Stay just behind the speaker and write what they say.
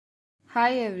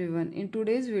Hi everyone, in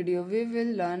today's video we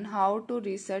will learn how to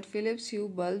reset Philips Hue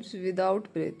bulbs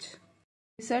without bridge. To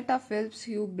reset a Philips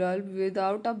Hue bulb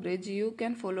without a bridge, you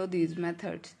can follow these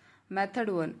methods. Method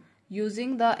 1.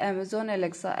 Using the Amazon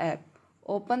Alexa app.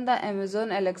 Open the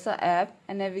Amazon Alexa app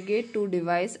and navigate to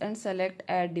Device and select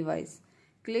Add Device.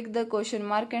 Click the question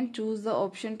mark and choose the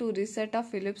option to reset a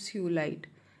Philips Hue light.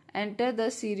 Enter the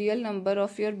serial number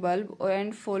of your bulb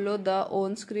and follow the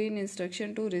on-screen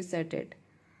instruction to reset it.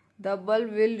 The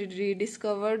bulb will be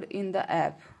rediscovered in the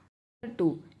app.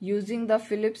 2. Using the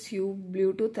Philips Hue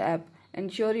Bluetooth app,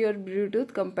 ensure your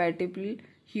Bluetooth compatible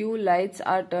Hue lights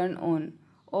are turned on.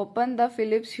 Open the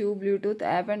Philips Hue Bluetooth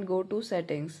app and go to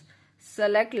Settings.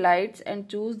 Select Lights and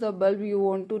choose the bulb you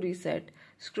want to reset.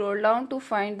 Scroll down to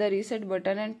find the reset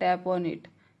button and tap on it.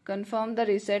 Confirm the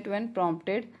reset when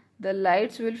prompted. The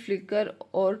lights will flicker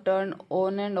or turn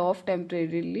on and off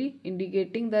temporarily,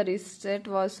 indicating the reset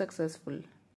was successful.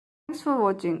 Thanks for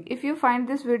watching. If you find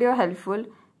this video helpful,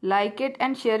 like it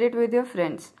and share it with your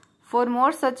friends. For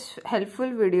more such helpful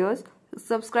videos,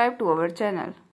 subscribe to our channel.